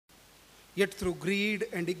Yet through greed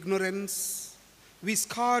and ignorance, we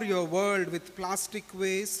scar your world with plastic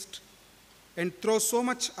waste and throw so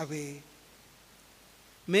much away.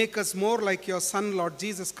 Make us more like your Son, Lord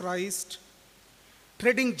Jesus Christ,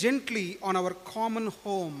 treading gently on our common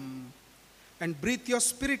home, and breathe your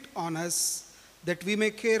Spirit on us that we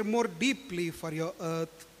may care more deeply for your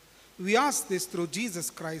earth. We ask this through Jesus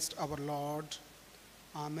Christ our Lord.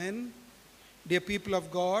 Amen. Dear people of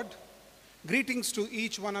God, greetings to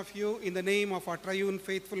each one of you in the name of our triune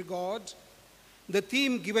faithful God. The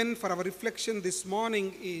theme given for our reflection this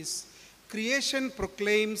morning is Creation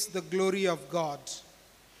Proclaims the Glory of God.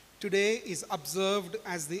 Today is observed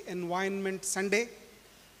as the Environment Sunday,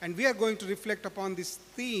 and we are going to reflect upon this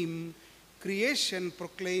theme, Creation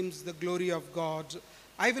Proclaims the Glory of God.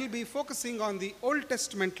 I will be focusing on the Old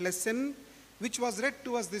Testament lesson, which was read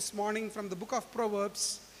to us this morning from the book of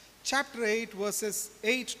Proverbs, chapter 8,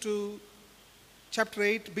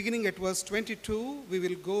 beginning at verse 22. We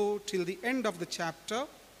will go till the end of the chapter.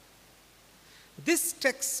 This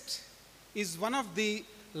text is one of the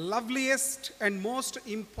loveliest and most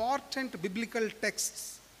important biblical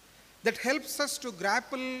texts that helps us to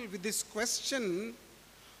grapple with this question,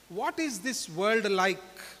 what is this world like?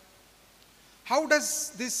 How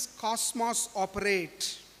does this cosmos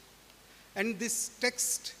operate? And this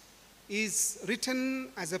text is written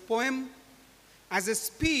as a poem, as a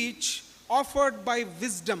speech offered by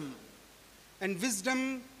wisdom. And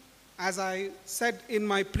wisdom, as I said in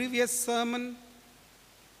my previous sermon,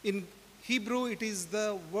 in Hebrew it is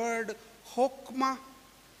the word hokmah,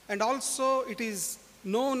 and also it is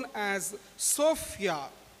known as Sophia,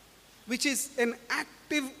 which is an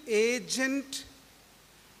active agent,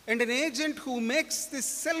 and an agent who makes this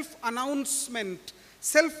self-announcement,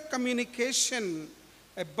 self-communication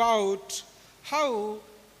about how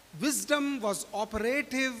wisdom was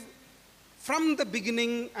operative from the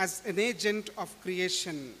beginning as an agent of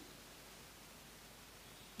creation.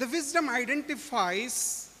 The wisdom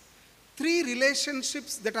identifies three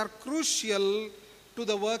relationships that are crucial to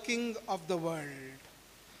the working of the world.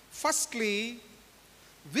 Firstly,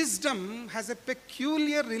 wisdom has a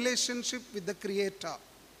peculiar relationship with the Creator.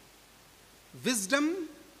 Wisdom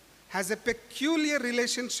has a peculiar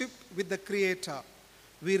relationship with the Creator.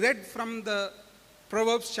 We read from the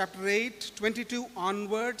Proverbs chapter 8, 22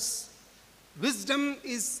 onwards. Wisdom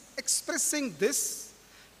is expressing this: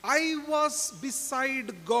 I was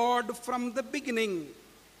beside God from the beginning.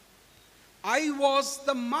 I was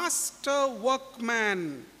the master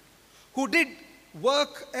workman who did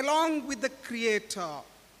work along with the Creator.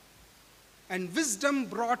 And wisdom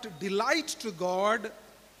brought delight to God.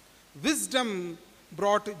 Wisdom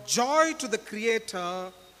brought joy to the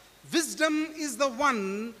Creator. Wisdom is the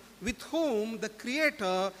one with whom the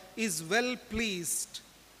Creator is well pleased.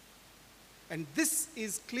 And this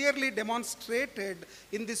is clearly demonstrated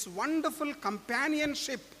in this wonderful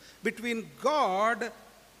companionship between God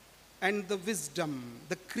and the wisdom,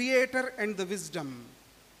 the Creator and the wisdom.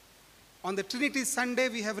 On the Trinity Sunday,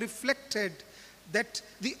 we have reflected that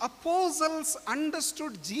the apostles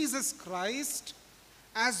understood Jesus Christ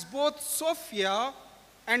as both Sophia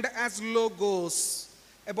and as Logos,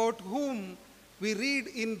 about whom we read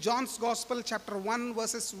in John's Gospel, chapter 1,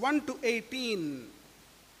 verses 1 to 18.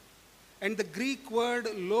 And the Greek word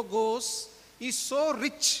Logos is so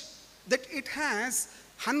rich that it has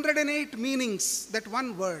 108 meanings, that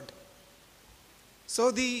one word.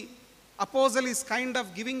 So the apostle is kind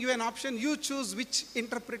of giving you an option. You choose which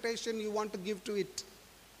interpretation you want to give to it.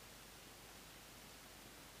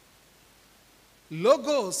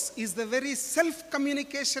 Logos is the very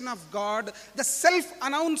self-communication of God, the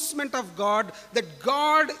self-announcement of God, that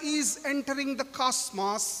God is entering the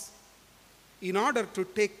cosmos in order to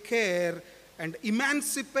take care and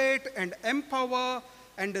emancipate and empower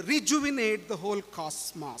and rejuvenate the whole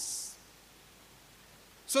cosmos.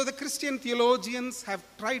 So the Christian theologians have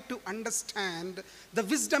tried to understand the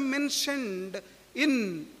wisdom mentioned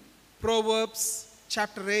in Proverbs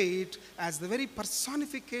chapter 8 as the very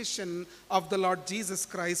personification of the Lord Jesus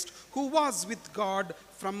Christ, who was with God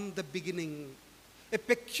from the beginning. A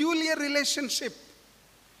peculiar relationship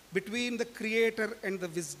between the Creator and the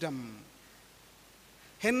wisdom.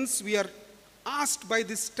 Hence, we are asked by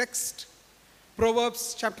this text,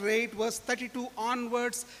 Proverbs chapter 8, verse 32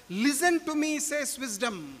 onwards, listen to me, says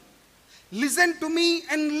wisdom. Listen to me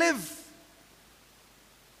and live.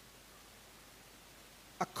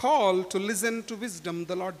 A call to listen to wisdom,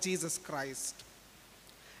 the Lord Jesus Christ.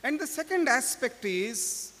 And the second aspect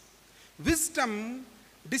is, wisdom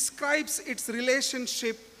describes its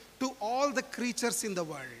relationship to all the creatures in the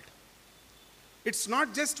world. It's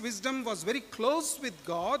not just wisdom was very close with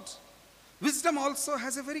God, Wisdom also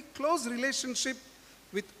has a very close relationship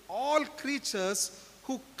with all creatures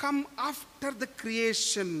who come after the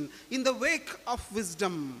creation in the wake of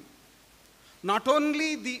wisdom. Not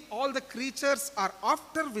only all the creatures are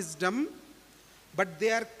after wisdom, but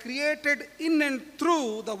they are created in and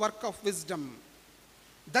through the work of wisdom.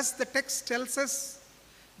 Thus the text tells us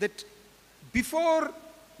that before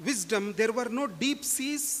wisdom there were no deep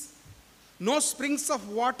seas, no springs of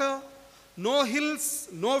water, no hills,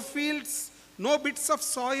 no fields, no bits of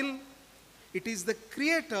soil. It is the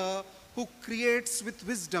Creator who creates with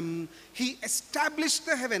wisdom. He established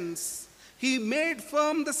the heavens. He made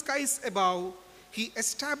firm the skies above. He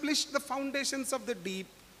established the foundations of the deep.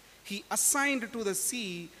 He assigned to the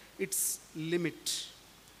sea its limit.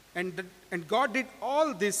 And God did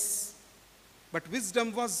all this, but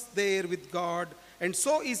wisdom was there with God, and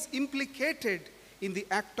so is implicated in the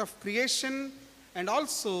act of creation and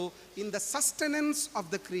also in the sustenance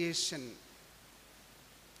of the creation.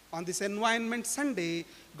 On this Environment Sunday,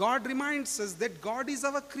 God reminds us that God is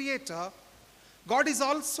our creator. God is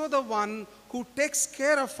also the one who takes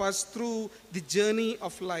care of us through the journey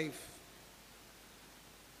of life.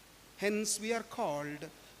 Hence, we are called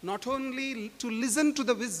not only to listen to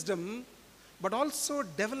the wisdom, but also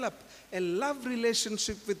develop a love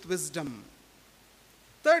relationship with wisdom.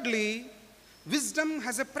 Thirdly, wisdom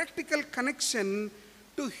has a practical connection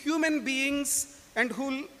to human beings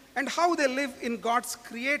and how they live in God's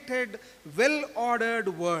created,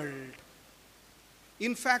 well-ordered world.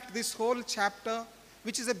 In fact, this whole chapter,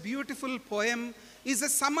 which is a beautiful poem, is a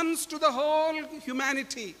summons to the whole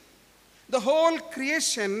humanity, the whole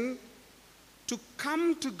creation, to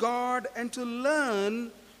come to God and to learn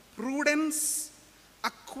prudence,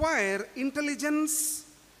 acquire intelligence,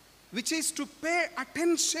 which is to pay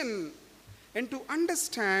attention and to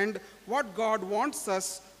understand what God wants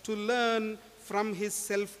us to learn from his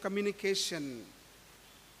self-communication.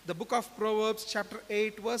 The book of Proverbs, chapter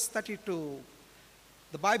 8, verse 32,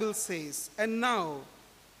 the Bible says, "And now,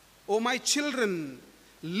 O my children,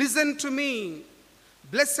 listen to me.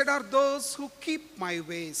 Blessed are those who keep my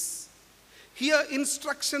ways. Hear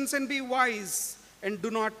instructions and be wise, and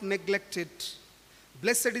do not neglect it.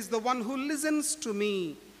 Blessed is the one who listens to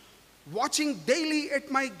me, watching daily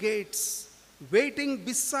at my gates, waiting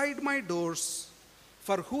beside my doors.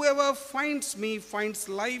 For whoever finds me finds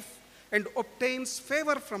life and obtains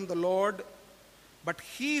favor from the Lord. But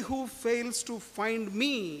he who fails to find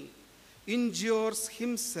me injures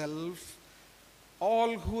himself.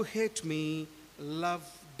 All who hate me love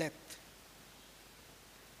death."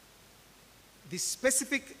 The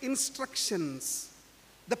specific instructions,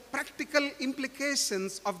 the practical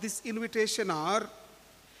implications of this invitation are: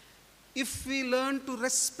 if we learn to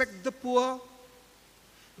respect the poor,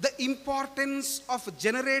 the importance of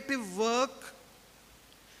generative work,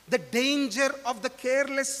 the danger of the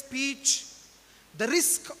careless speech, the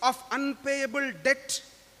risk of unpayable debt,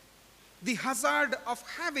 the hazard of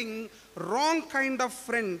having wrong kind of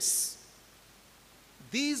friends,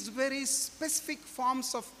 these very specific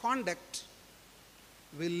forms of conduct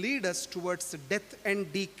will lead us towards death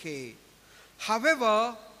and decay.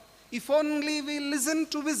 However, if only we listen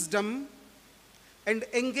to wisdom and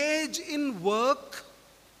engage in work,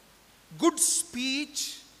 good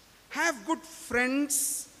speech, have good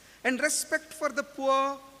friends, and respect for the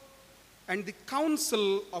poor, and the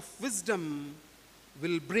counsel of wisdom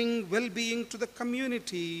will bring well-being to the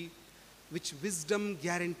community, which wisdom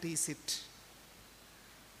guarantees it.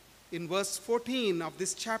 In verse 14 of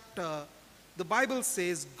this chapter, the Bible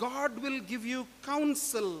says, God will give you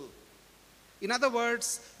counsel. In other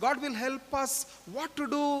words, God will help us what to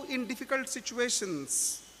do in difficult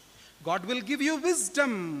situations. God will give you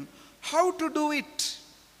wisdom, how to do it.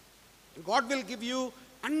 God will give you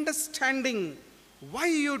understanding, why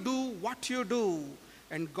you do what you do.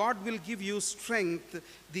 And God will give you strength,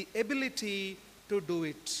 the ability to do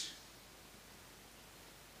it.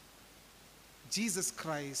 Jesus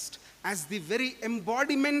Christ, as the very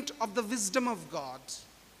embodiment of the wisdom of God,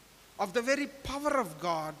 of the very power of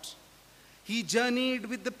God, he journeyed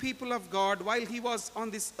with the people of God while he was on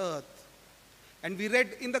this earth. And we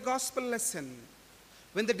read in the gospel lesson,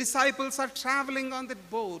 when the disciples are traveling on that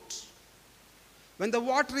boat, when the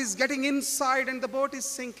water is getting inside and the boat is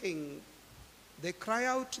sinking, they cry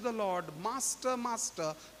out to the Lord, "Master,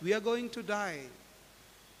 Master, we are going to die."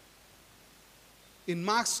 In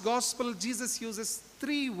Mark's gospel, Jesus uses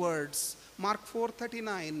 3 words. Mark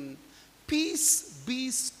 4:39, "Peace,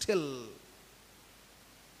 be still."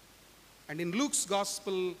 And in Luke's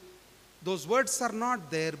gospel, those words are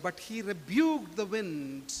not there, but he rebuked the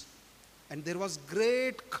wind, and there was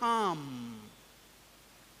great calm.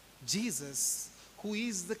 Jesus, who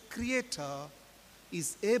is the creator,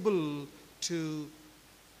 is able to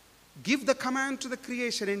give the command to the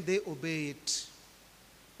creation and they obey it.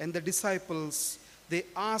 And the disciples, they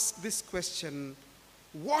ask this question,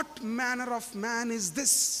 what manner of man is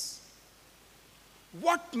this?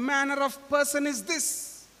 What manner of person is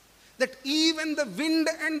this, that even the wind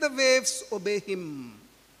and the waves obey him?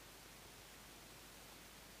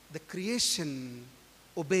 The creation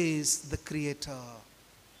obeys the Creator,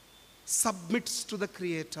 submits to the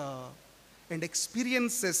Creator, and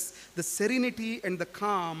experiences the serenity and the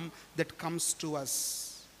calm that comes to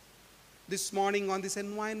us. This morning on this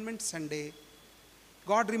Environment Sunday,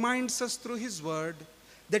 God reminds us through His Word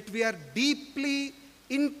that we are deeply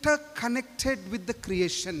interconnected with the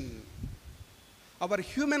creation. Our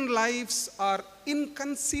human lives are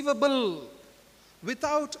inconceivable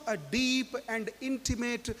without a deep and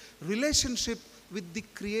intimate relationship with the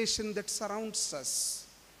creation that surrounds us.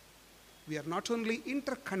 We are not only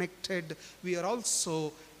interconnected, we are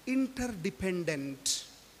also interdependent.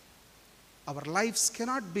 Our lives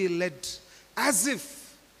cannot be led as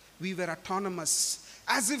if we were autonomous,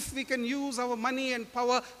 as if we can use our money and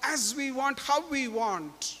power as we want, how we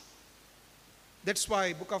want. That's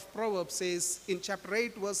why book of Proverbs says in chapter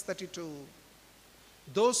 8 verse 32,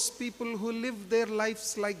 those people who live their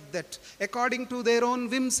lives like that, according to their own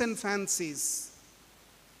whims and fancies,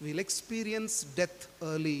 will experience death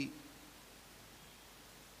early.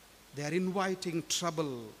 They are inviting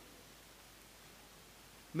trouble.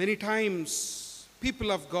 Many times,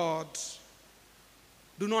 people of God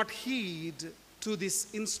do not heed to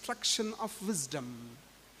this instruction of wisdom,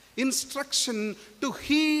 instruction to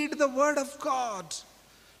heed the word of God,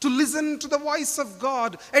 to listen to the voice of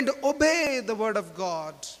God and obey the word of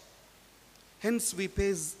God. Hence we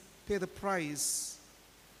pay the price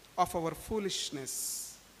of our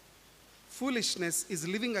foolishness. Foolishness is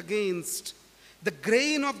living against the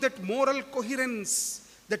grain of that moral coherence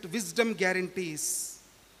that wisdom guarantees.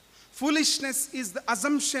 Foolishness is the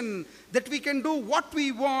assumption that we can do what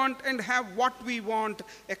we want and have what we want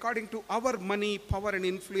according to our money, power and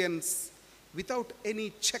influence without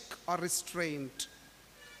any check or restraint.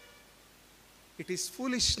 It is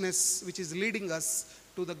foolishness which is leading us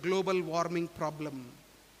to the global warming problem.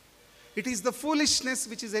 It is the foolishness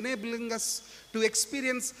which is enabling us to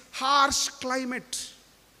experience harsh climate,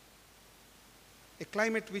 a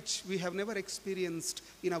climate which we have never experienced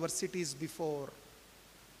in our cities before.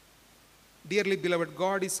 Dearly beloved,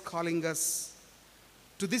 God is calling us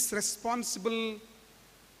to this responsible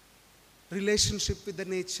relationship with the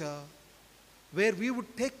nature, where we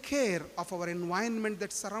would take care of our environment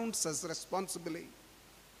that surrounds us responsibly.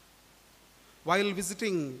 While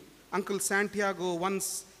visiting Uncle Santiago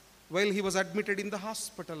once, while he was admitted in the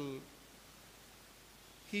hospital,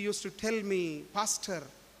 he used to tell me, Pastor,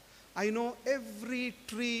 I know every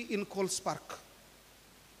tree in Coles Park.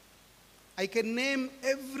 I can name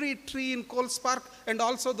every tree in Coles Park, and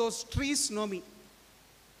also those trees know me.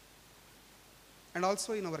 And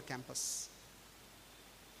also in our campus.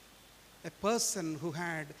 A person who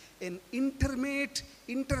had an intimate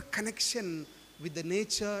interconnection with the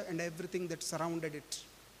nature and everything that surrounded it.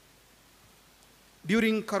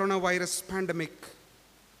 During coronavirus pandemic,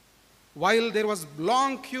 while there was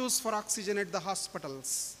long queues for oxygen at the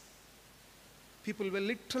hospitals, people were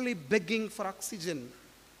literally begging for oxygen.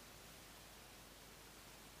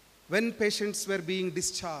 When patients were being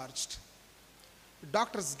discharged,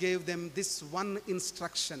 doctors gave them this one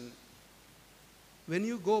instruction. When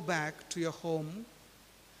you go back to your home,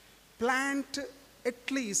 plant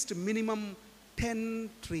at least minimum 10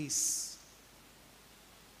 trees.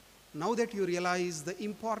 Now that you realize the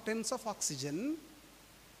importance of oxygen,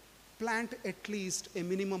 plant at least a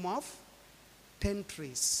minimum of 10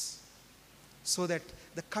 trees, so that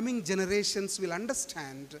the coming generations will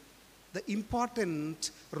understand the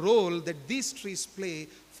important role that these trees play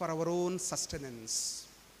for our own sustenance.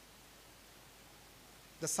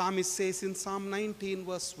 The psalmist says in Psalm 19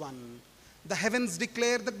 verse 1, the heavens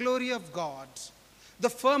declare the glory of God. The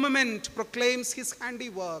firmament proclaims his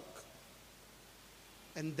handiwork.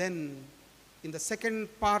 And then in the second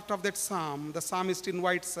part of that psalm, the psalmist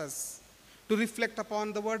invites us to reflect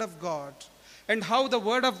upon the word of God and how the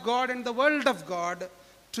word of God and the world of God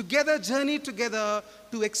together journey together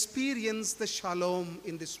to experience the shalom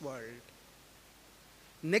in this world.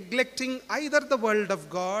 Neglecting either the word of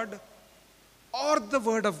God or the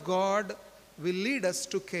word of God will lead us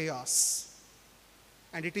to chaos.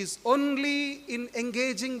 And it is only in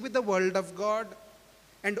engaging with the word of God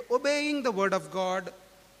and obeying the word of God,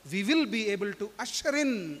 we will be able to usher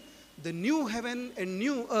in the new heaven and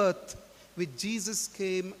new earth which Jesus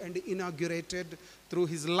came and inaugurated through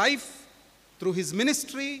his life, through his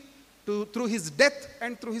ministry, through his death,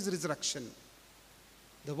 and through his resurrection.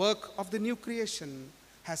 The work of the new creation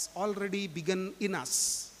has already begun in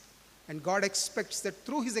us. And God expects that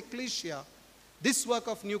through his ecclesia, this work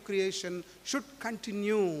of new creation should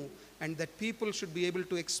continue, and that people should be able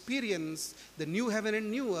to experience the new heaven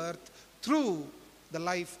and new earth through the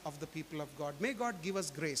life of the people of God. May God give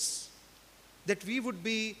us grace that we would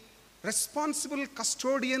be responsible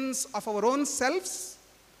custodians of our own selves,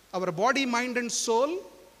 our body, mind, and soul,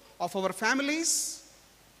 of our families,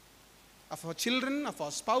 of our children, of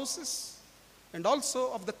our spouses, and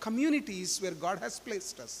also of the communities where God has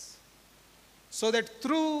placed us, so that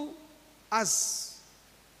through us,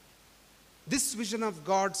 this vision of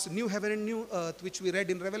God's new heaven and new earth, which we read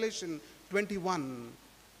in Revelation 21,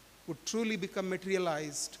 would truly become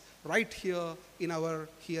materialized right here in our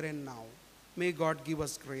here and now. May God give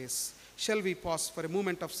us grace. Shall we pause for a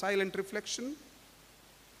moment of silent reflection?